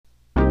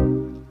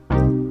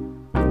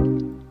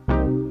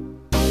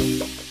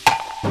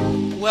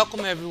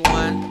welcome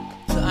everyone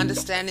to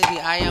Understanding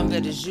the I Am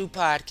That Is You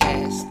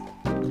podcast.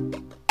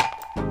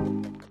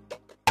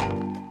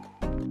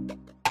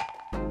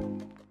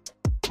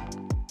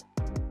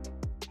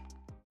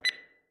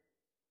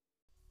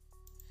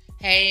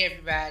 Hey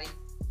everybody,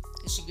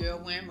 it's your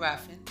girl Wynn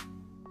Ruffin,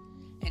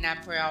 and I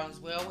pray all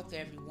is well with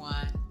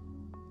everyone,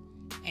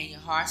 and your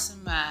hearts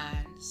and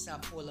minds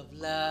are full of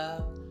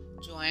love,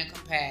 joy, and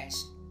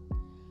compassion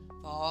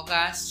for all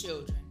God's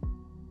children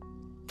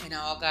and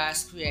all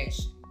God's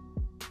creation.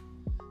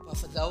 But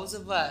for those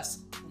of us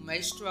who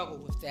may struggle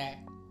with that,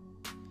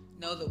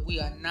 know that we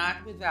are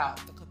not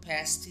without the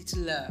capacity to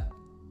love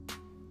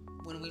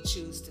when we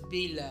choose to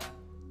be loved.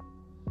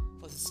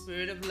 For the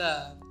spirit of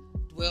love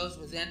dwells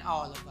within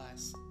all of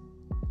us,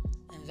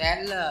 and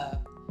that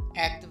love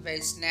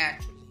activates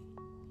naturally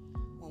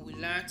when we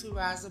learn to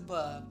rise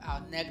above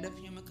our negative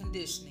human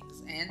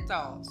conditionings and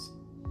thoughts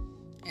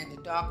and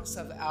the darkness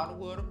of the outer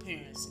world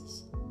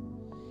appearances,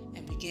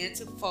 and begin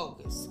to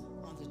focus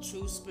on the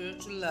true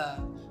spiritual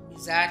love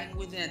residing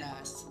within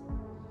us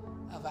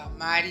of our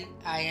mighty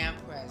I Am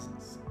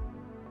presence.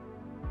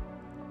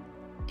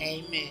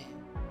 Amen.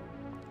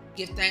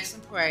 Give thanks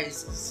and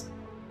praises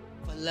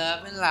for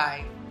love and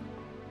life,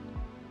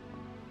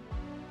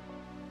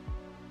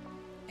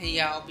 and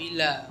y'all be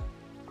loved.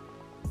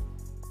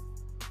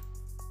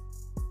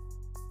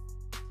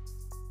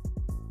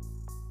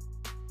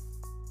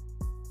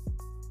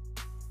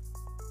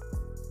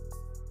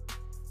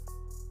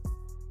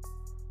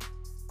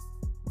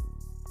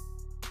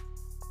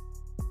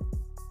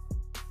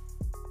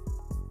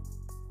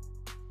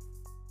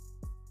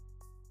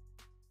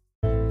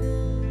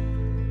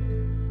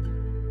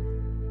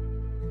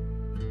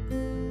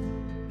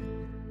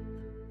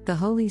 The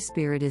Holy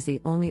Spirit is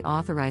the only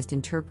authorized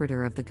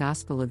interpreter of the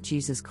gospel of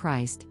Jesus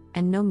Christ,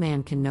 and no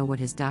man can know what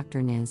his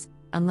doctrine is,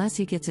 unless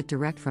he gets it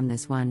direct from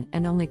this one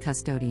and only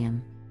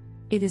custodian.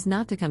 It is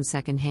not to come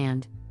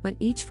second-hand, but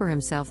each for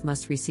himself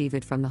must receive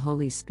it from the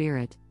Holy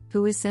Spirit,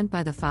 who is sent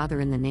by the Father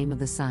in the name of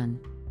the Son.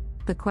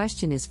 The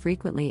question is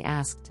frequently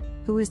asked,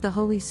 who is the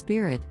Holy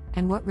Spirit,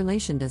 and what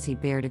relation does he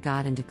bear to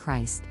God and to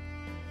Christ?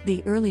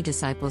 The early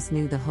disciples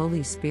knew the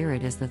Holy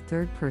Spirit as the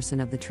third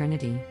person of the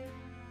Trinity.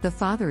 The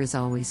Father is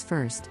always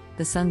first,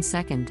 the Son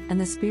second, and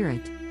the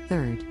Spirit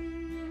third.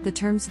 The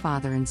terms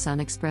Father and Son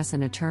express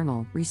an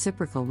eternal,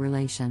 reciprocal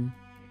relation.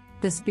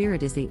 The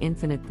Spirit is the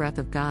infinite breath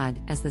of God,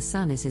 as the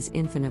Son is His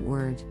infinite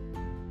Word.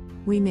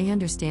 We may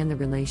understand the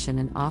relation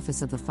and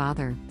office of the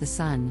Father, the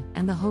Son,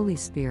 and the Holy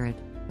Spirit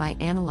by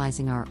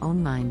analyzing our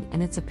own mind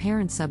and its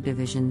apparent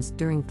subdivisions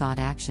during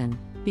thought-action,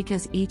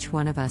 because each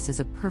one of us is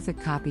a perfect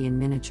copy in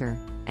miniature,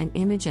 an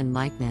image and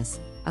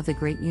likeness, of the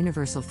great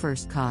universal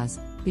first cause,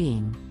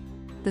 being.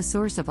 The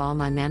source of all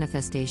my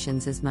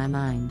manifestations is my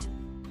mind.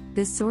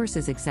 This source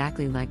is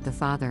exactly like the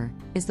Father,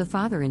 is the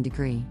Father in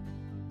degree.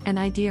 An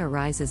idea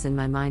arises in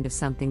my mind of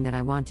something that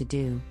I want to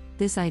do,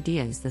 this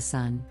idea is the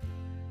Son.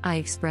 I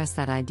express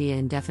that idea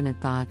in definite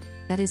thought,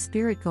 that is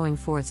spirit going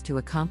forth to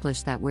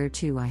accomplish that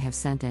whereto I have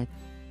sent it.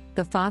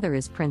 The Father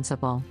is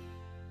principle.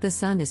 The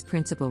Son is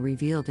principle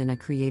revealed in a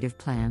creative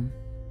plan.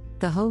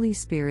 The Holy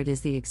Spirit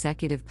is the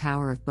executive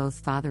power of both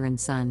Father and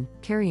Son,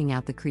 carrying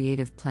out the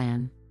creative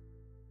plan.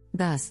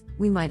 Thus,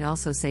 we might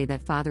also say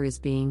that Father is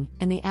being,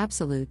 and the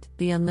absolute,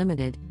 the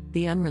unlimited,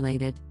 the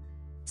unrelated.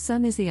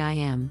 Son is the I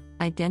Am,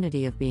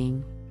 identity of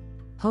being.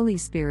 Holy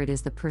Spirit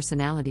is the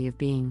personality of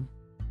being.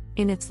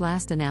 In its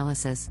last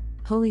analysis,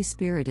 Holy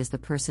Spirit is the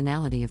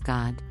personality of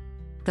God.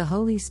 The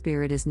Holy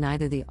Spirit is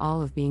neither the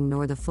all of being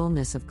nor the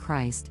fullness of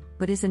Christ,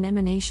 but is an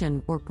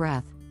emanation or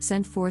breath,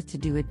 sent forth to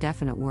do a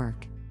definite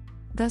work.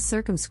 Thus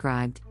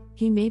circumscribed,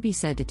 he may be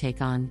said to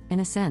take on, in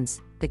a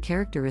sense, the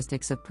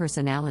characteristics of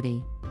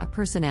personality, a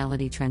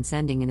personality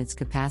transcending in its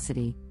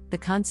capacity, the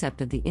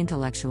concept of the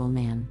intellectual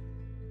man.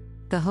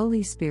 The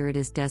Holy Spirit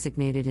is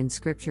designated in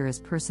Scripture as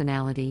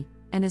personality,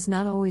 and is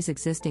not always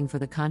existing for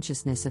the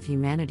consciousness of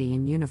humanity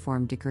in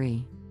uniform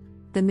degree.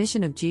 The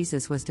mission of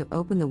Jesus was to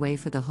open the way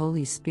for the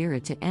Holy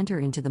Spirit to enter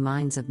into the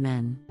minds of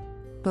men.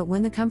 But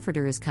when the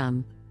Comforter is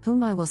come,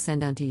 whom I will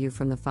send unto you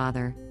from the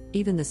Father,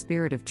 even the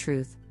Spirit of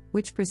truth,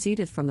 which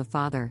proceedeth from the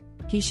Father,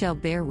 he shall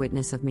bear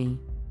witness of me.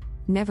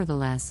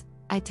 Nevertheless,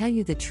 I tell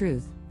you the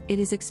truth, it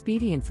is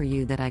expedient for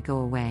you that I go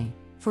away,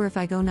 for if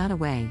I go not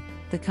away,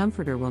 the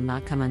Comforter will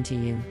not come unto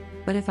you,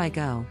 but if I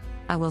go,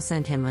 I will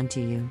send him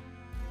unto you.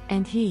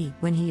 And he,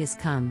 when he is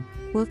come,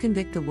 will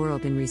convict the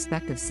world in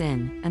respect of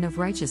sin, and of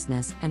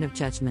righteousness, and of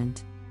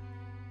judgment.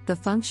 The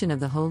function of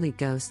the Holy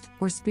Ghost,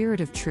 or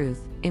Spirit of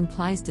truth,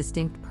 implies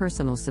distinct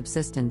personal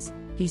subsistence.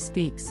 He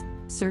speaks,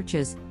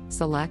 searches,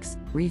 selects,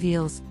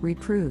 reveals,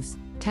 reproves,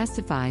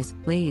 testifies,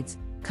 leads,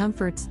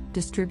 comforts,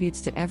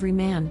 distributes to every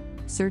man,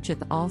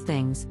 searcheth all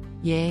things,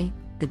 yea,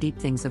 the deep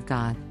things of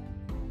God.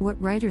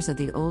 What writers of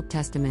the Old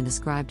Testament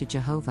ascribe to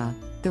Jehovah,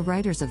 the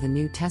writers of the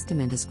New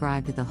Testament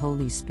ascribe to the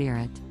Holy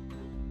Spirit.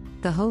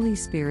 The Holy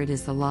Spirit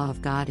is the law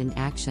of God in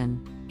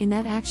action. In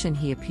that action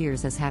he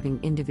appears as having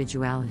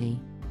individuality.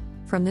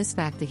 From this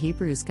fact the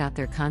Hebrews got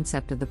their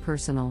concept of the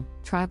personal,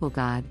 tribal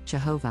God,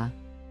 Jehovah.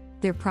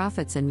 Their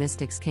prophets and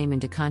mystics came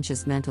into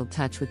conscious mental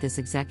touch with this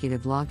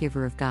executive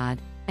lawgiver of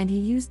God, and he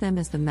used them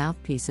as the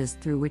mouthpieces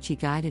through which he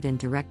guided and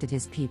directed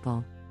his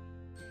people.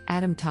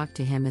 Adam talked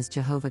to him as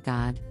Jehovah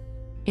God.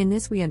 In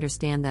this we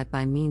understand that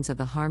by means of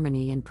the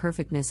harmony and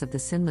perfectness of the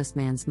sinless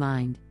man's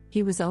mind,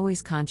 he was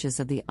always conscious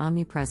of the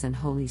omnipresent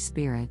Holy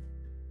Spirit.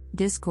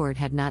 Discord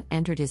had not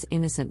entered his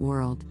innocent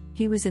world,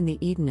 he was in the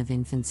Eden of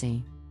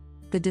infancy.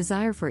 The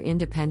desire for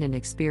independent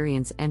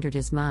experience entered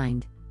his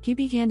mind, he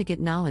began to get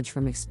knowledge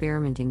from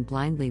experimenting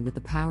blindly with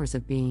the powers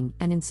of being,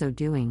 and in so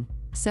doing,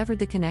 severed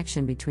the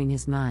connection between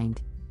his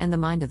mind and the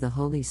mind of the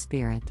Holy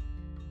Spirit.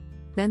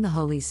 Then the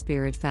Holy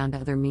Spirit found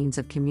other means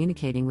of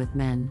communicating with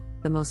men,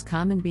 the most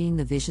common being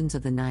the visions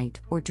of the night,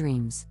 or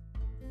dreams.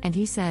 And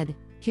he said,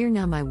 "Hear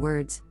now my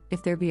words,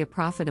 if there be a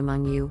prophet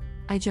among you,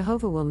 I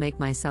Jehovah will make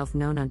myself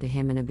known unto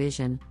him in a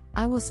vision,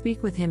 I will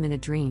speak with him in a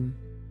dream."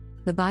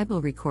 The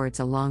Bible records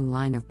a long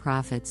line of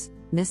prophets,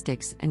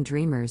 mystics, and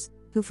dreamers,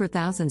 who for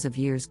thousands of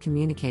years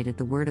communicated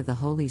the word of the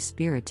Holy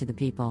Spirit to the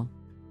people.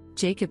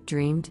 Jacob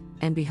dreamed,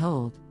 and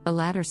behold, a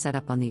ladder set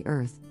up on the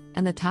earth,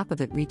 and the top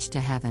of it reached to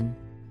heaven.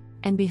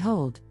 And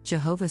behold,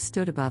 Jehovah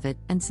stood above it,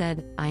 and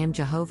said, "I am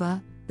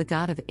Jehovah, the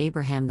God of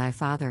Abraham thy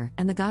father,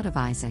 and the God of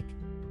Isaac.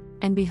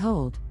 And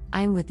behold,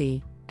 I am with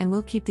thee, and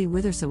will keep thee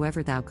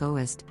whithersoever thou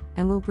goest,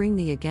 and will bring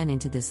thee again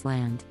into this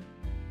land."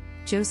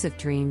 Joseph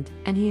dreamed,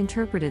 and he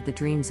interpreted the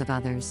dreams of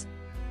others.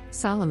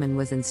 Solomon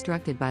was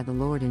instructed by the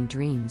Lord in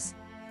dreams.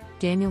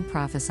 Daniel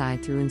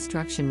prophesied through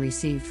instruction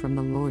received from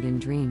the Lord in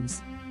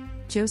dreams.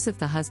 Joseph,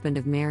 the husband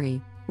of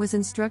Mary, was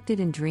instructed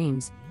in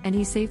dreams, and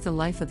he saved the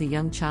life of the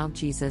young child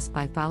Jesus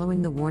by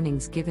following the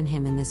warnings given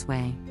him in this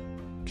way.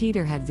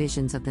 Peter had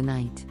visions of the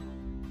night.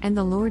 And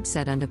the Lord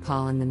said unto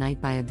Paul in the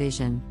night by a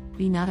vision,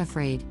 "Be not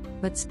afraid,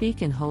 but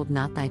speak and hold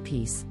not thy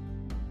peace."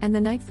 And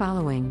the night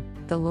following,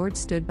 the Lord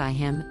stood by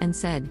him, and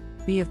said,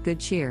 "Be of good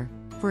cheer,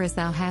 for as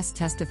thou hast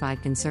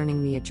testified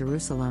concerning me at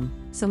Jerusalem,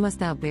 so must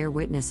thou bear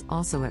witness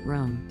also at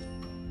Rome."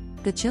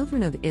 The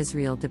children of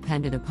Israel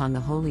depended upon the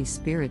Holy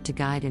Spirit to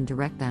guide and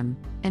direct them,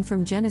 and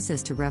from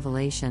Genesis to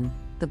Revelation,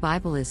 the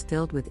Bible is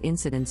filled with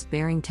incidents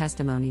bearing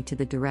testimony to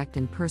the direct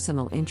and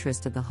personal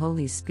interest of the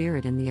Holy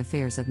Spirit in the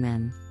affairs of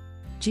men.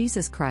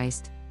 Jesus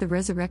Christ, the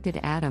resurrected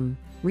Adam,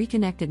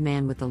 reconnected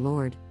man with the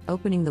Lord,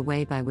 opening the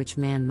way by which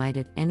man might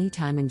at any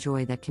time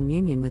enjoy that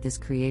communion with his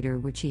Creator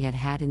which he had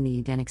had in the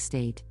Edenic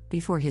state,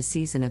 before his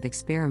season of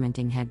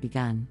experimenting had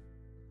begun.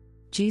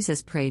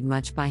 Jesus prayed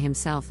much by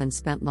himself and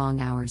spent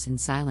long hours in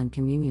silent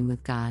communion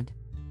with God.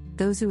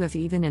 Those who have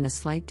even in a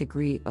slight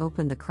degree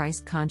opened the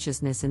Christ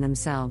consciousness in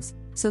themselves,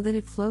 so that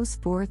it flows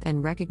forth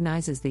and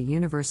recognizes the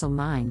universal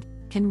mind,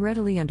 can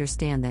readily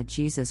understand that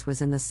Jesus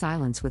was in the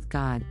silence with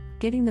God,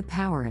 getting the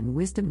power and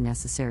wisdom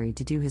necessary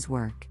to do his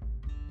work.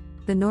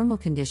 The normal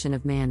condition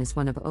of man is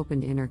one of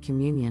opened inner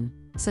communion,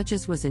 such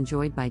as was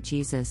enjoyed by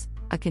Jesus,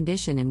 a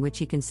condition in which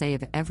he can say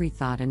of every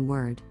thought and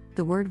word,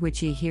 "The word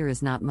which ye hear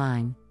is not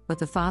mine, but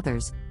the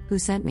Father's, who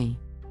sent me."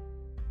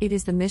 It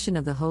is the mission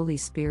of the Holy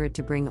Spirit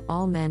to bring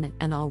all men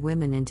and all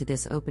women into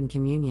this open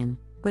communion,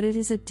 but it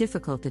is a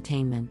difficult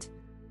attainment.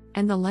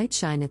 "And the light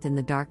shineth in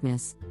the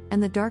darkness,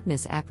 and the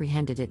darkness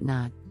apprehended it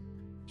not."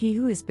 He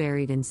who is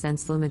buried in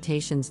sense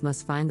limitations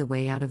must find the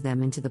way out of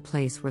them into the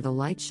place where the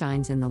light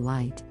shines in the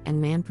light,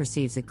 and man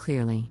perceives it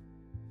clearly.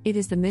 It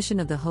is the mission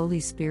of the Holy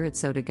Spirit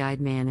so to guide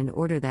man in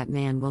order that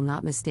man will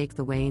not mistake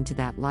the way into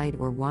that light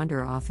or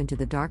wander off into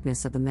the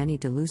darkness of the many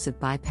delusive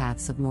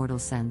bypaths of mortal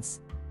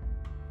sense.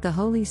 The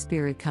Holy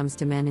Spirit comes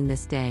to men in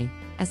this day,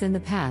 as in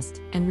the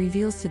past, and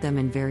reveals to them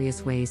in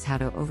various ways how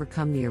to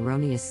overcome the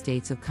erroneous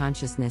states of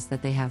consciousness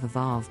that they have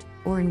evolved,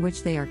 or in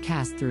which they are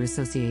cast through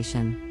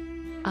association.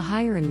 A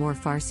higher and more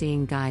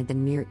far-seeing guide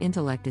than mere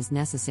intellect is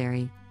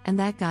necessary, and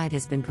that guide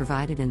has been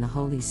provided in the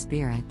Holy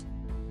Spirit.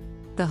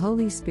 The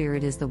Holy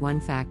Spirit is the one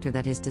factor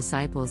that his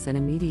disciples and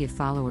immediate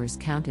followers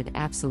counted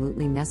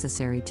absolutely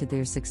necessary to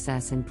their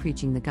success in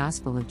preaching the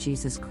gospel of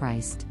Jesus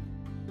Christ.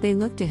 They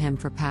looked to him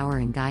for power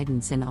and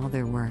guidance in all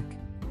their work.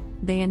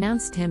 They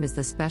announced him as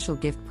the special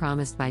gift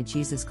promised by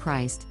Jesus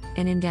Christ,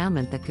 an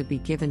endowment that could be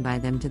given by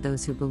them to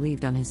those who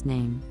believed on his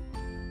name.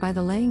 By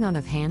the laying on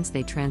of hands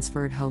they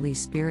transferred Holy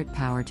Spirit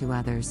power to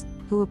others,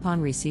 who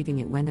upon receiving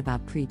it went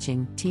about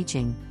preaching,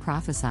 teaching,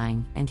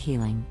 prophesying, and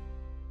healing.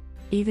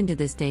 Even to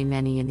this day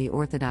many in the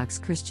Orthodox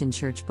Christian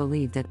Church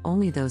believe that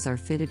only those are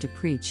fitted to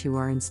preach who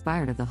are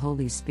inspired of the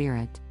Holy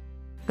Spirit.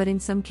 But in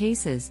some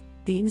cases,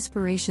 the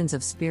inspirations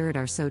of Spirit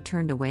are so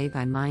turned away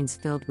by minds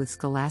filled with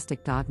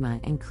scholastic dogma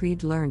and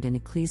creed learned in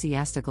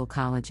ecclesiastical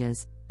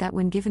colleges, that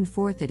when given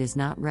forth it is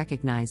not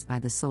recognized by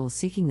the soul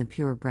seeking the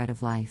pure bread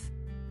of life.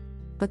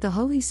 But the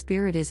Holy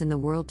Spirit is in the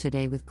world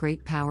today with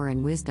great power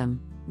and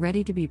wisdom,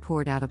 ready to be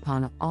poured out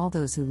upon all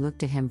those who look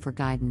to him for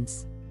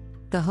guidance.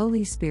 The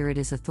Holy Spirit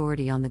is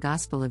authority on the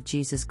gospel of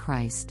Jesus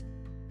Christ.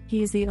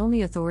 He is the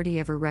only authority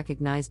ever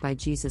recognized by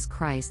Jesus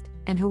Christ,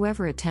 and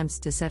whoever attempts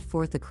to set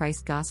forth the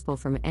Christ gospel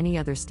from any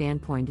other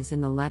standpoint is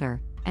in the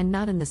letter, and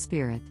not in the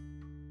spirit.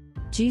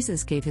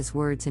 Jesus gave his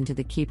words into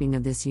the keeping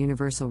of this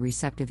universal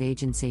receptive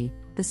agency,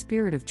 the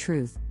Spirit of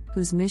truth,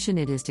 whose mission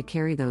it is to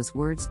carry those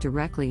words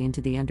directly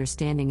into the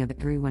understanding of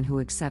everyone who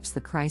accepts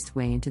the Christ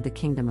way into the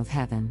kingdom of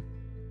heaven.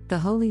 The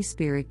Holy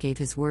Spirit gave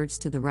his words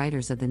to the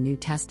writers of the New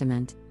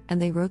Testament,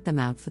 and they wrote them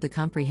out for the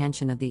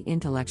comprehension of the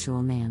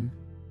intellectual man.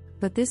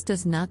 But this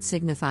does not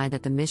signify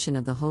that the mission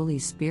of the Holy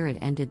Spirit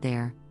ended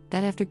there,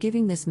 that after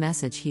giving this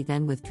message he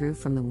then withdrew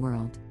from the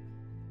world.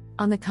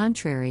 On the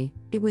contrary,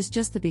 it was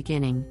just the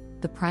beginning,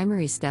 the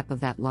primary step of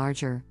that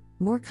larger,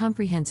 more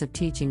comprehensive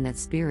teaching that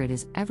Spirit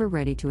is ever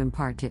ready to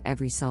impart to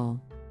every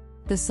soul.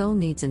 The soul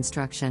needs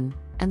instruction,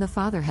 and the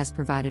Father has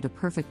provided a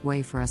perfect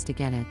way for us to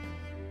get it.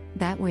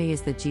 That way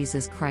is the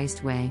Jesus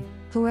Christ way.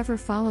 Whoever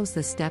follows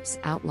the steps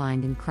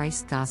outlined in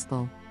Christ's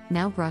gospel,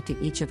 now brought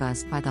to each of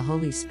us by the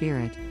Holy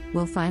Spirit,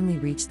 will finally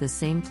reach the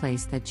same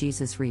place that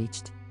Jesus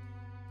reached.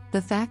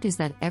 The fact is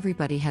that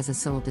everybody has a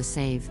soul to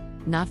save,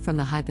 not from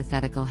the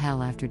hypothetical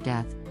hell after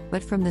death,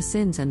 but from the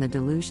sins and the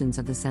delusions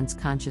of the sense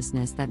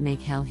consciousness that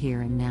make hell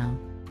here and now.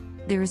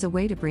 There is a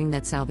way to bring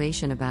that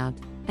salvation about,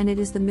 and it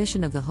is the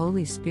mission of the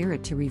Holy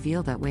Spirit to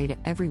reveal that way to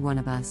every one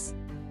of us.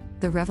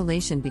 The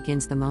revelation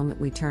begins the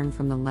moment we turn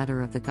from the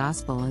letter of the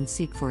gospel and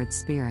seek for its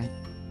spirit.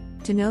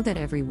 To know that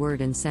every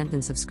word and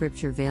sentence of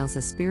Scripture veils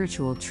a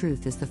spiritual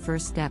truth is the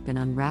first step in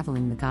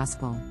unraveling the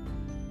gospel.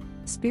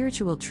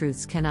 Spiritual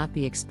truths cannot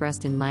be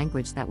expressed in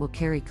language that will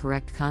carry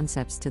correct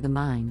concepts to the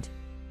mind.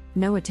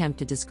 No attempt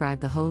to describe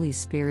the Holy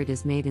Spirit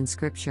is made in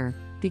Scripture,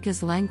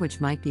 because language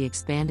might be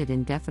expanded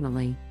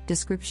indefinitely,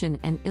 description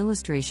and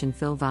illustration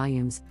fill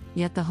volumes,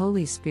 yet the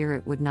Holy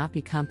Spirit would not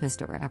be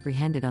compassed or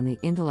apprehended on the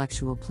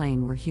intellectual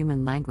plane where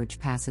human language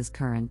passes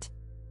current.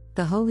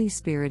 The Holy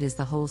Spirit is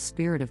the whole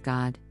Spirit of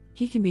God.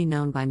 He can be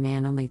known by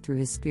man only through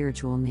his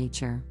spiritual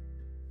nature.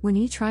 When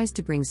he tries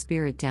to bring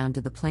spirit down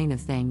to the plane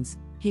of things,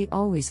 he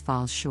always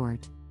falls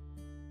short.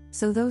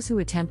 So those who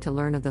attempt to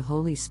learn of the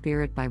Holy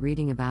Spirit by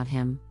reading about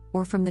him,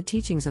 or from the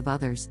teachings of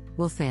others,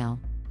 will fail.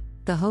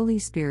 The Holy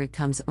Spirit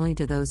comes only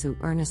to those who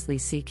earnestly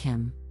seek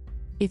him.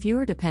 If you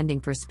are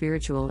depending for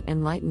spiritual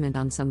enlightenment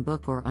on some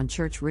book or on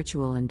church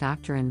ritual and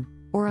doctrine,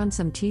 or on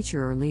some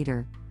teacher or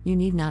leader, you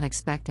need not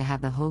expect to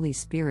have the Holy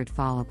Spirit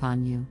fall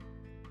upon you.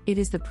 It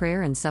is the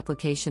prayer and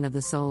supplication of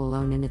the soul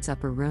alone in its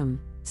upper room,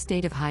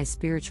 state of high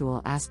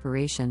spiritual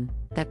aspiration,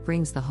 that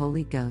brings the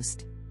Holy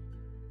Ghost.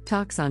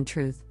 Talks on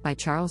Truth, by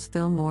Charles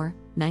Fillmore,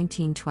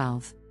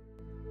 1912.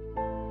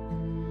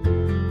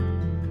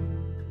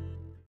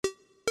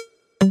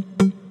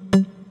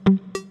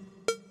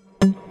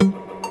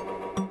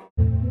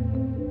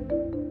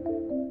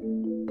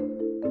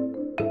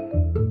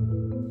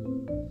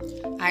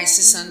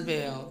 Isis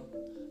Unveiled,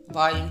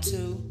 Volume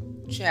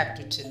 2,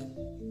 Chapter 2.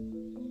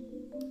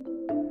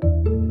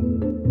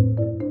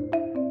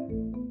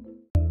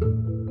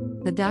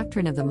 The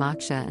doctrine of the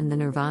moksha and the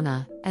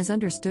nirvana, as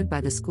understood by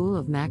the school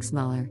of Max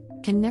Muller,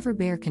 can never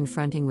bear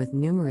confronting with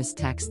numerous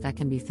texts that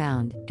can be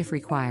found, if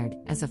required,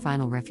 as a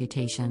final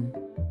refutation.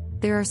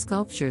 There are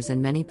sculptures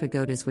in many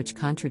pagodas which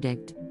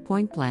contradict,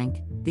 point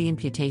blank, the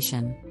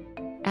imputation.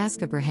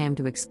 Ask Abraham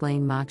to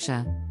explain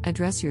moksha,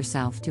 address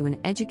yourself to an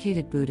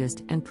educated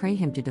Buddhist and pray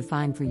him to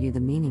define for you the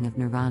meaning of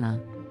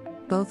nirvana.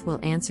 Both will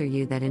answer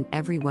you that in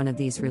every one of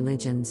these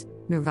religions,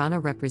 nirvana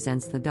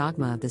represents the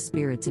dogma of the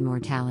spirit's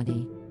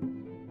immortality.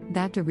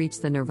 That to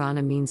reach the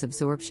nirvana means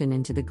absorption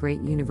into the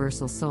great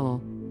universal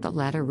soul, the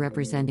latter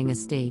representing a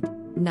state,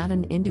 not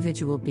an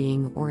individual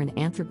being or an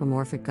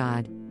anthropomorphic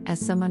God,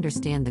 as some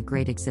understand the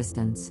great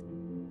existence.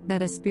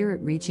 That a spirit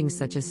reaching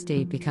such a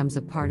state becomes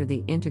a part of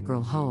the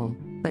integral whole,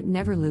 but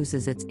never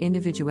loses its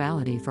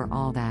individuality for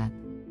all that.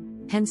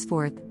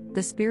 Henceforth,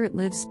 the spirit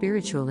lives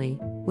spiritually,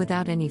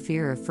 without any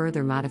fear of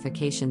further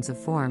modifications of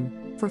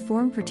form, for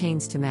form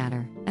pertains to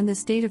matter, and the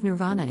state of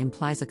nirvana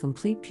implies a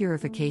complete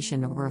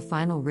purification or a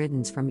final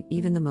riddance from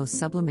even the most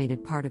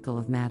sublimated particle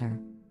of matter.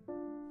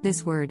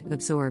 This word,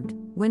 absorbed,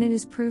 when it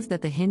is proved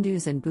that the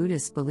Hindus and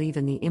Buddhists believe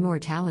in the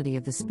immortality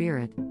of the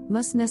spirit,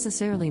 must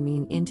necessarily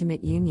mean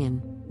intimate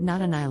union,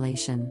 not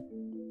annihilation.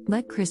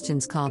 Let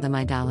Christians call them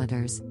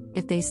idolaters,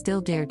 if they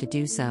still dare to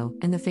do so,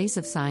 in the face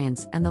of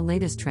science and the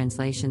latest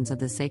translations of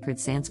the sacred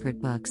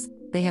Sanskrit books.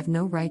 They have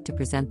no right to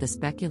present the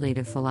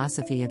speculative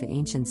philosophy of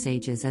ancient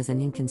sages as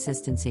an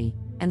inconsistency,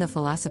 and the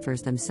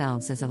philosophers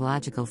themselves as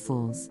illogical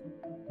fools.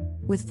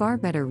 With far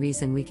better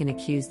reason we can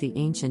accuse the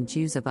ancient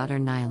Jews of utter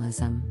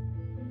nihilism.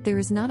 There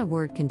is not a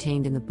word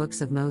contained in the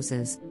books of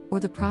Moses, or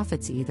the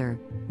prophets either,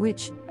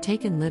 which,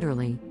 taken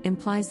literally,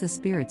 implies the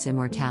spirit's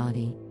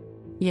immortality.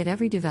 Yet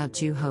every devout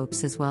Jew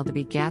hopes as well to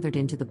be gathered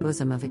into the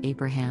bosom of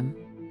Abraham.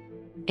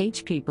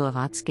 H. P.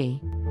 Blavatsky.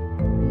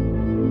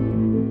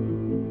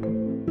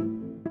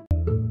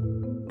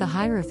 The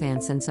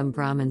Hierophants and some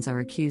Brahmins are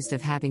accused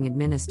of having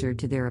administered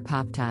to their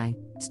apoptai,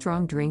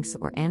 strong drinks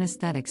or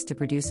anesthetics to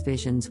produce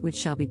visions which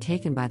shall be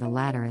taken by the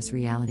latter as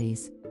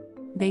realities.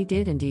 They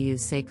did and do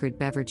use sacred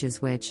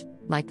beverages which,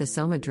 like the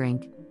soma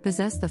drink,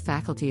 possess the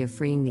faculty of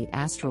freeing the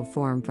astral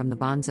form from the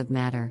bonds of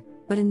matter,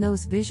 but in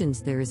those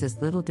visions there is as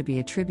little to be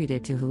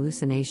attributed to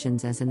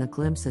hallucinations as in the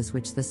glimpses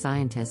which the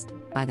scientist,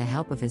 by the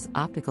help of his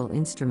optical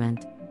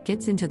instrument,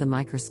 gets into the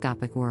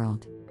microscopic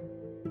world.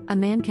 A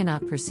man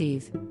cannot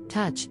perceive,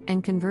 touch,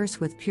 and converse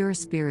with pure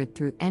spirit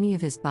through any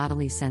of his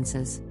bodily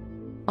senses.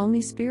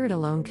 Only spirit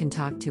alone can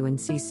talk to and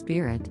see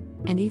spirit,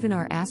 and even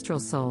our astral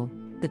soul,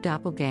 the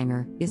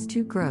doppelganger, is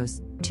too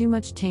gross, too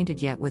much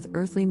tainted yet with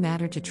earthly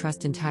matter to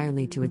trust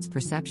entirely to its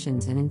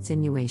perceptions and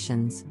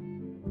insinuations.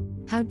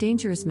 How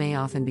dangerous may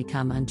often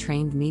become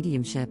untrained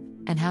mediumship,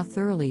 and how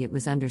thoroughly it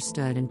was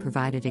understood and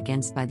provided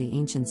against by the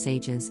ancient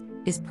sages,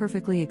 is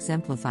perfectly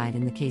exemplified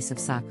in the case of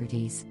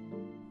Socrates.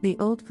 The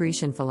old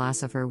Grecian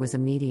philosopher was a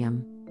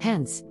medium,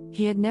 hence,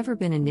 he had never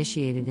been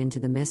initiated into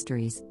the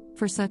mysteries,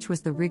 for such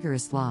was the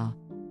rigorous law.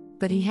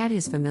 But he had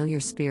his familiar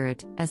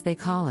spirit, as they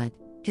call it,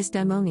 his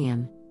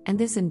daimonium, and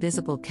this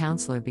invisible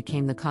counselor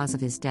became the cause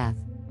of his death.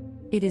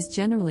 It is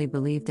generally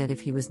believed that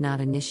if he was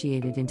not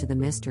initiated into the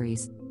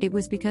mysteries, it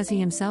was because he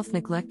himself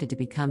neglected to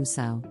become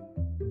so.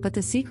 But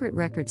the secret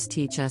records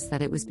teach us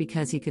that it was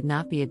because he could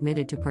not be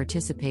admitted to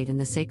participate in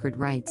the sacred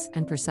rites,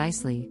 and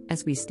precisely,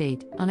 as we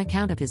state, on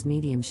account of his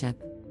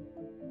mediumship.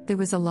 There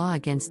was a law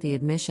against the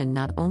admission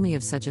not only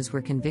of such as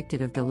were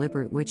convicted of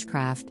deliberate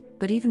witchcraft,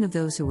 but even of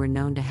those who were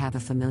known to have a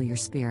familiar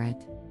spirit.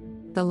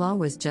 The law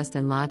was just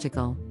and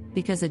logical,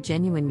 because a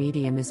genuine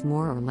medium is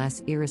more or less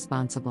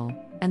irresponsible,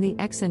 and the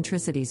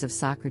eccentricities of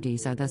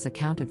Socrates are thus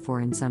accounted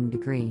for in some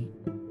degree.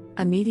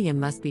 A medium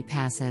must be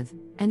passive,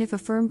 and if a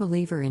firm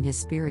believer in his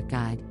spirit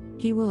guide,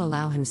 he will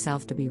allow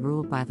himself to be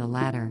ruled by the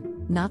latter,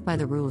 not by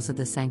the rules of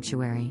the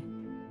sanctuary.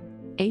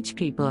 H.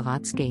 P.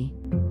 Blavatsky.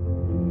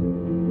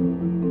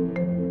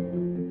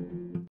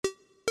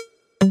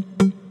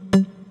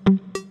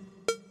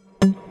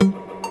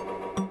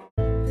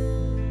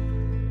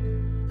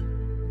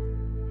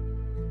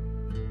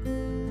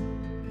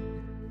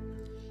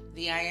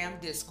 The I Am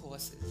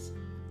Discourses,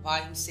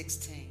 Volume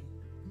 16.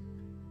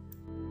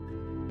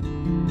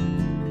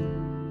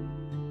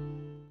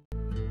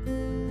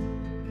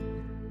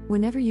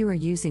 Whenever you are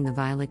using the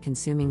violet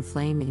consuming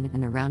flame in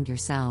and around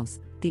yourselves,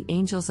 the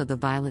angels of the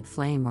violet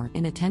flame are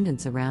in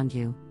attendance around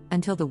you,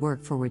 until the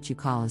work for which you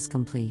call is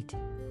complete.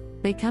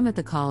 They come at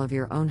the call of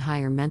your own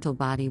higher mental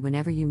body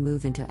whenever you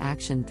move into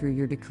action through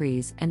your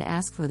decrees and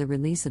ask for the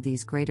release of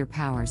these greater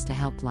powers to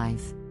help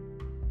life.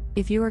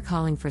 If you are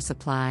calling for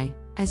supply,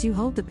 as you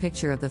hold the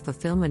picture of the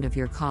fulfillment of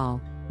your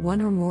call,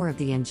 one or more of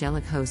the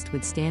angelic host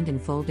would stand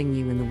enfolding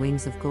you in the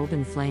wings of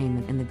golden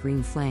flame and the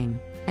green flame,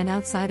 and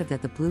outside of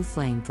that the blue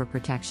flame for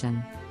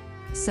protection.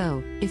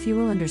 So, if you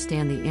will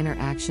understand the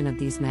interaction of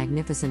these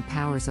magnificent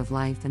powers of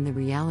life and the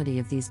reality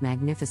of these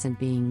magnificent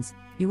beings,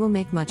 you will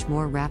make much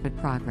more rapid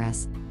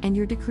progress, and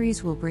your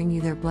decrees will bring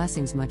you their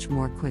blessings much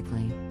more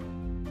quickly.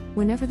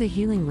 Whenever the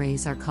healing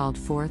rays are called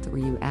forth or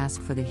you ask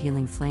for the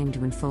healing flame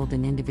to enfold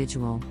an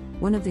individual,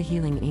 one of the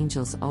healing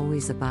angels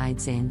always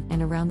abides in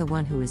and around the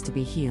one who is to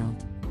be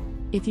healed.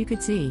 If you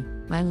could see,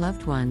 my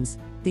loved ones,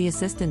 the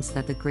assistance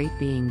that the great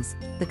beings,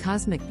 the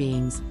cosmic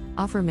beings,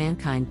 offer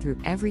mankind through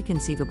every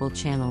conceivable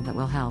channel that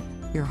will help,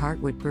 your heart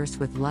would burst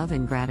with love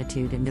and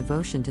gratitude and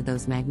devotion to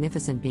those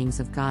magnificent beings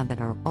of God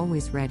that are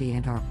always ready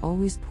and are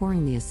always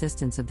pouring the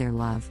assistance of their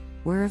love,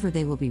 wherever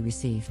they will be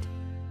received.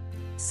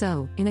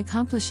 So, in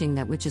accomplishing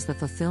that which is the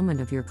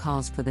fulfillment of your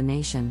calls for the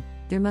nation,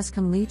 there must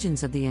come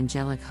legions of the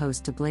angelic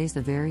host to blaze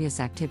the various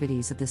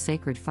activities of the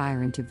sacred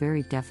fire into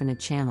very definite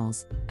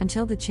channels,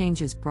 until the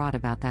change is brought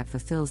about that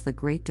fulfills the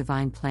great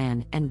divine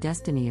plan and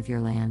destiny of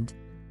your land.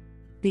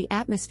 The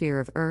atmosphere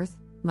of Earth,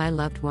 my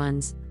loved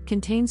ones,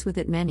 contains with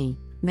it many,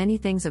 many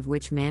things of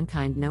which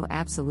mankind know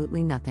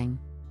absolutely nothing.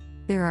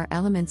 There are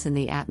elements in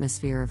the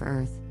atmosphere of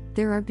Earth,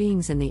 there are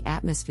beings in the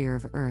atmosphere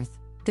of Earth,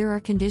 there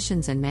are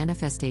conditions and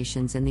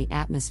manifestations in the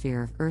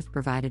atmosphere of Earth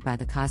provided by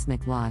the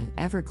cosmic law to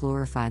ever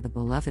glorify the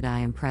beloved I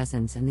Am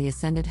Presence and the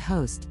ascended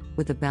host,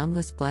 with the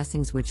boundless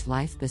blessings which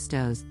life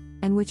bestows,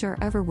 and which are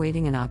ever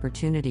waiting an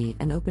opportunity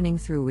and opening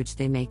through which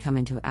they may come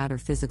into outer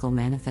physical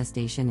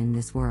manifestation in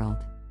this world.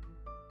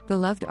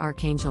 Beloved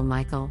Archangel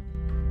Michael,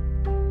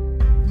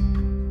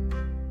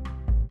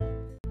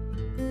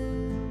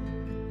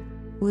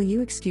 will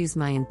you excuse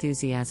my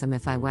enthusiasm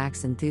if I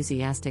wax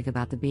enthusiastic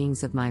about the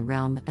beings of my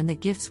realm and the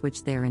gifts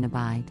which therein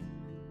abide?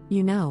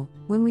 You know,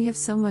 when we have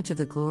so much of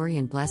the glory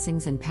and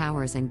blessings and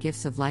powers and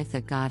gifts of life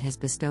that God has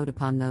bestowed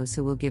upon those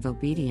who will give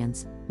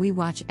obedience, we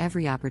watch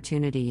every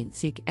opportunity and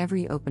seek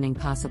every opening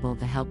possible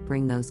to help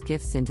bring those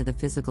gifts into the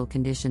physical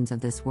conditions of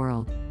this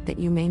world, that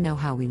you may know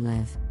how we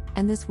live,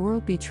 and this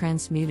world be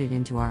transmuted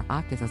into our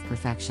octave of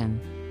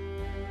perfection.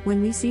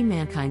 When we see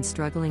mankind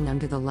struggling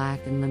under the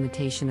lack and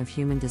limitation of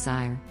human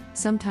desire,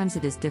 sometimes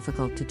it is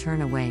difficult to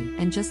turn away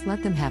and just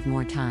let them have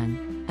more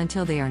time,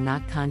 until they are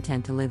not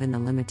content to live in the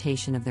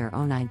limitation of their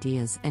own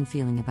ideas and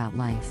feeling about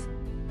life.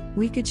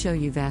 We could show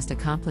you vast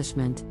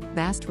accomplishment,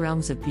 vast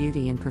realms of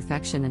beauty and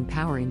perfection and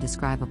power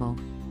indescribable.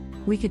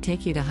 We could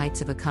take you to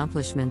heights of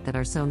accomplishment that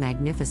are so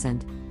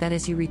magnificent, that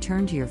as you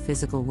return to your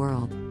physical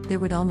world, there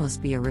would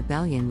almost be a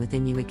rebellion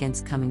within you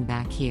against coming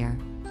back here.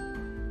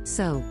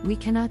 So, we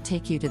cannot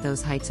take you to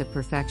those heights of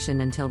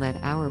perfection until that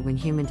hour when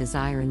human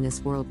desire in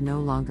this world no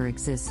longer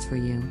exists for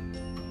you.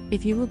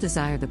 If you will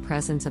desire the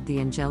presence of the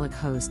angelic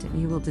host, and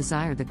you will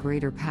desire the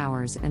greater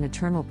powers and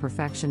eternal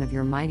perfection of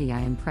your mighty I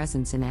Am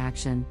presence in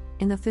action,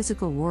 in the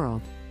physical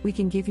world, we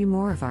can give you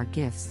more of our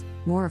gifts,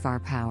 more of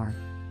our power.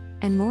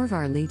 And more of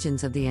our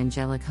legions of the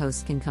angelic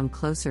host can come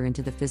closer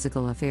into the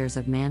physical affairs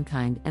of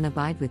mankind and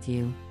abide with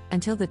you,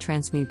 until the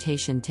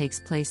transmutation takes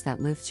place that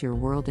lifts your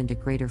world into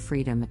greater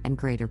freedom and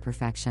greater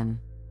perfection.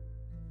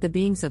 The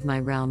beings of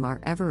my realm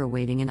are ever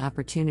awaiting an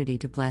opportunity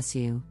to bless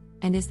you,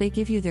 and as they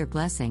give you their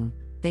blessing,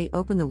 they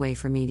open the way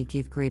for me to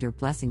give greater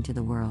blessing to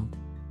the world.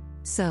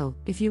 So,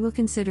 if you will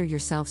consider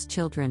yourselves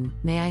children,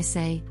 may I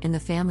say, in the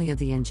family of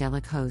the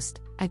angelic host,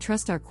 I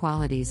trust our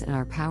qualities and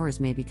our powers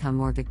may become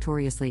more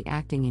victoriously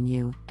acting in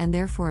you, and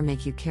therefore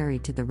make you carry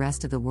to the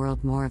rest of the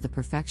world more of the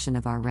perfection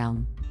of our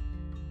realm.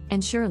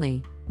 And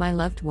surely, my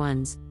loved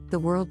ones, the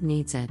world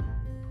needs it.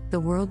 The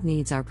world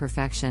needs our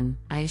perfection,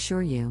 I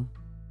assure you.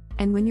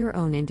 And when your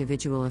own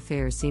individual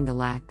affairs seem to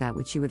lack that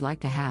which you would like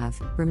to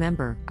have,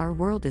 remember, our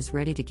world is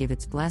ready to give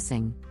its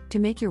blessing, to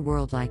make your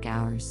world like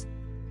ours.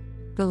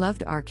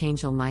 Beloved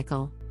Archangel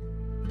Michael,